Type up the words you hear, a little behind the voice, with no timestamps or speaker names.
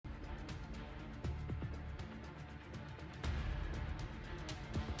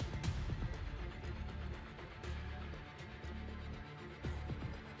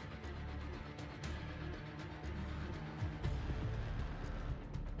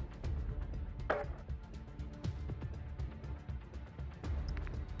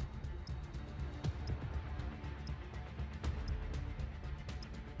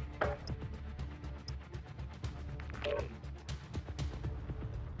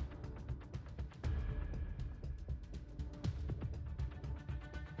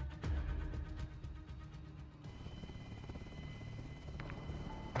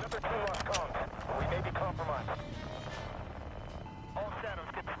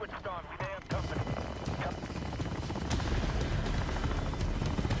recon. We may have company.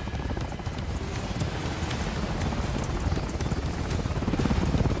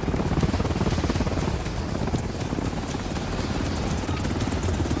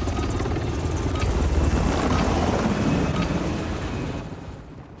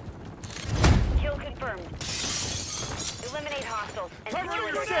 Kill confirmed. Eliminate hostiles and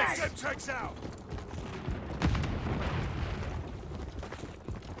secure the tag. Checks out.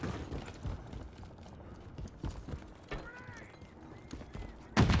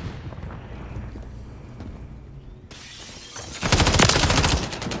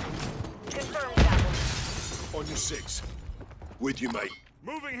 Confirmed that one. On your 6. With you, mate.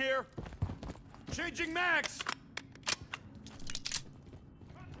 Moving here. Changing max.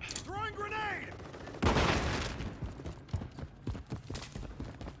 Throwing grenade.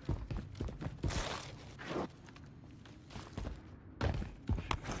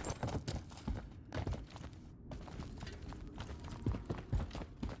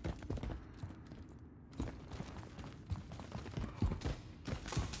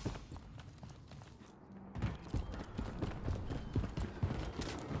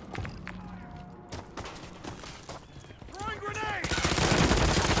 Throwing grenade.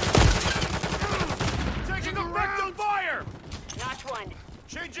 Taking effective fire. Notch one.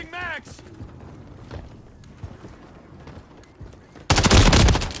 Changing max.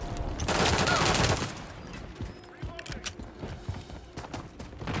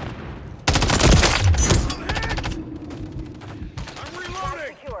 I'm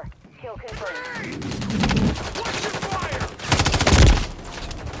reloading. Secure. Kill confirmed. Watch your fire.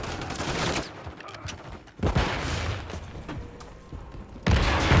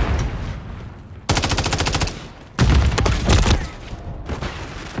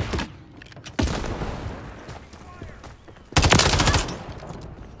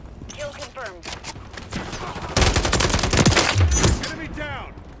 Kill confirmed. Enemy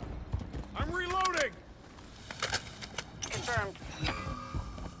down. I'm reloading. Confirmed.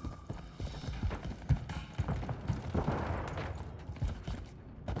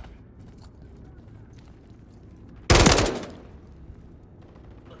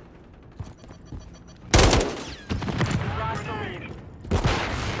 Lost the lead.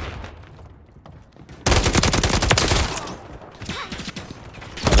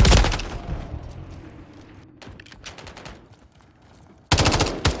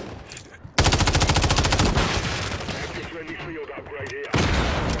 Friendly field upgrade here.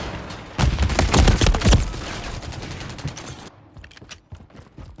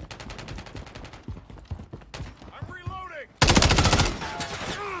 I'm reloading.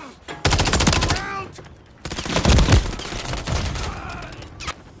 Round.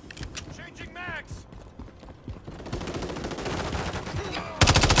 Changing max.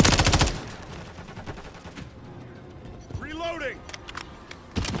 Reloading.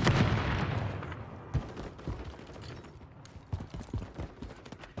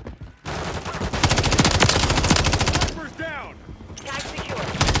 Sniper's down. Tag secure. Kill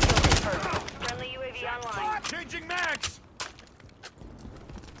confirmed. Friendly UAV online. Changing max.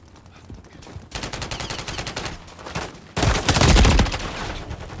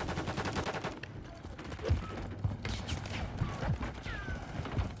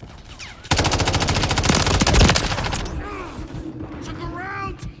 Took a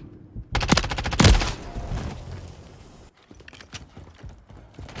round.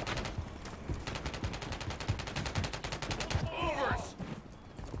 Overs.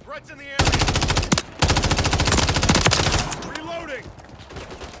 Threats in the area. Reloading.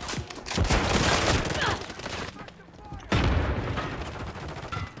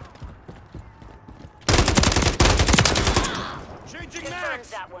 Changing Confirmed max.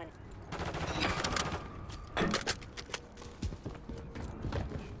 that one.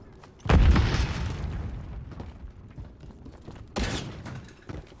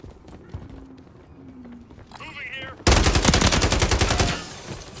 Moving here.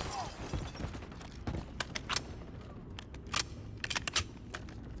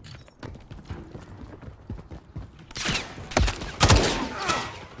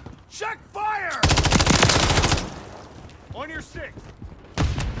 Check fire! On your 6.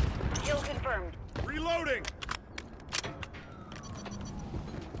 Kill confirmed. Reloading.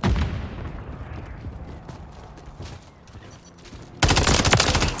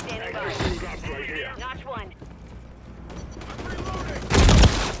 Standing by. Field upgrade here. Notch one. I'm reloading.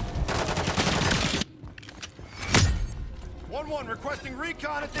 1-1 requesting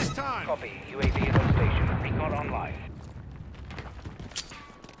recon at this time. Copy. UAV is on station. Recon online.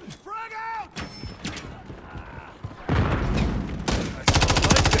 Frag out!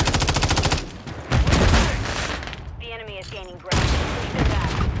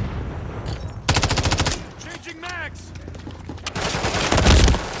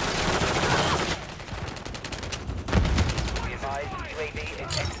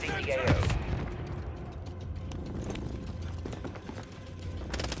 the AO.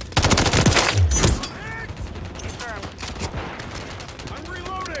 Confirmed. I'm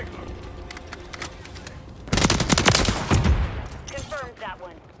reloading! Confirmed that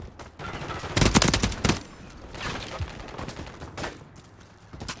one.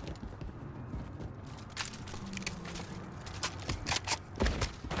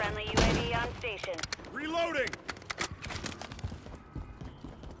 Friendly UAV on station. Reloading!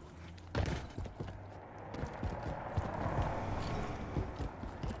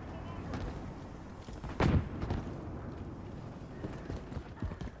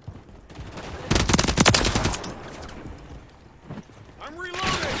 I'm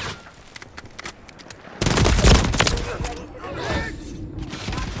reloading! Ready to deploy.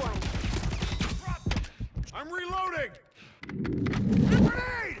 Knock one. I'm reloading!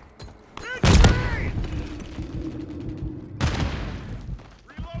 Grenade! Grenade!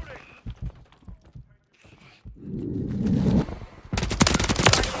 Reloading!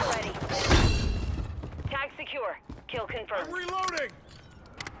 Ready. Tag secure. Kill I'm confirmed. reloading!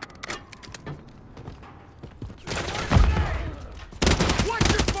 Watch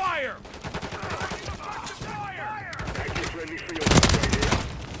your fire! Active friendly field upgrade here.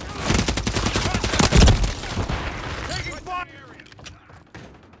 Taking fire!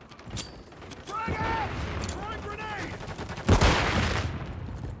 Frag out! Throwing grenade!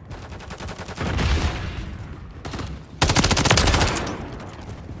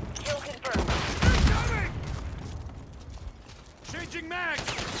 Kill confirmed. Incoming! Changing mags!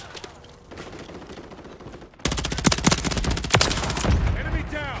 Enemy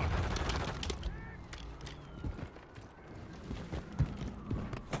down!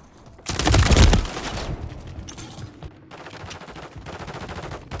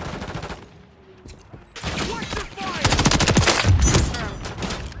 Watch your fire!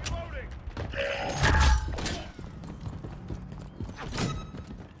 Reloading!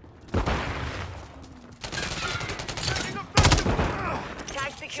 Taking effective!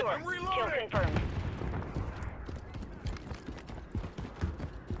 Tag secure. I'm Kill reloading. confirmed.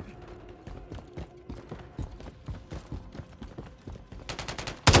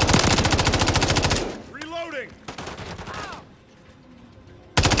 Reloading!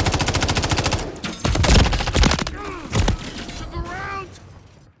 To the round!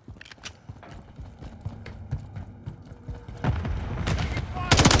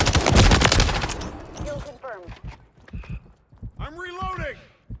 Kill confirmed. I'm reloading!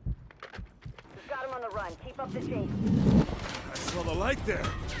 We've got him on the run. Keep up the chase. I saw the light there.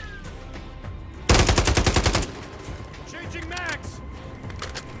 Changing mags!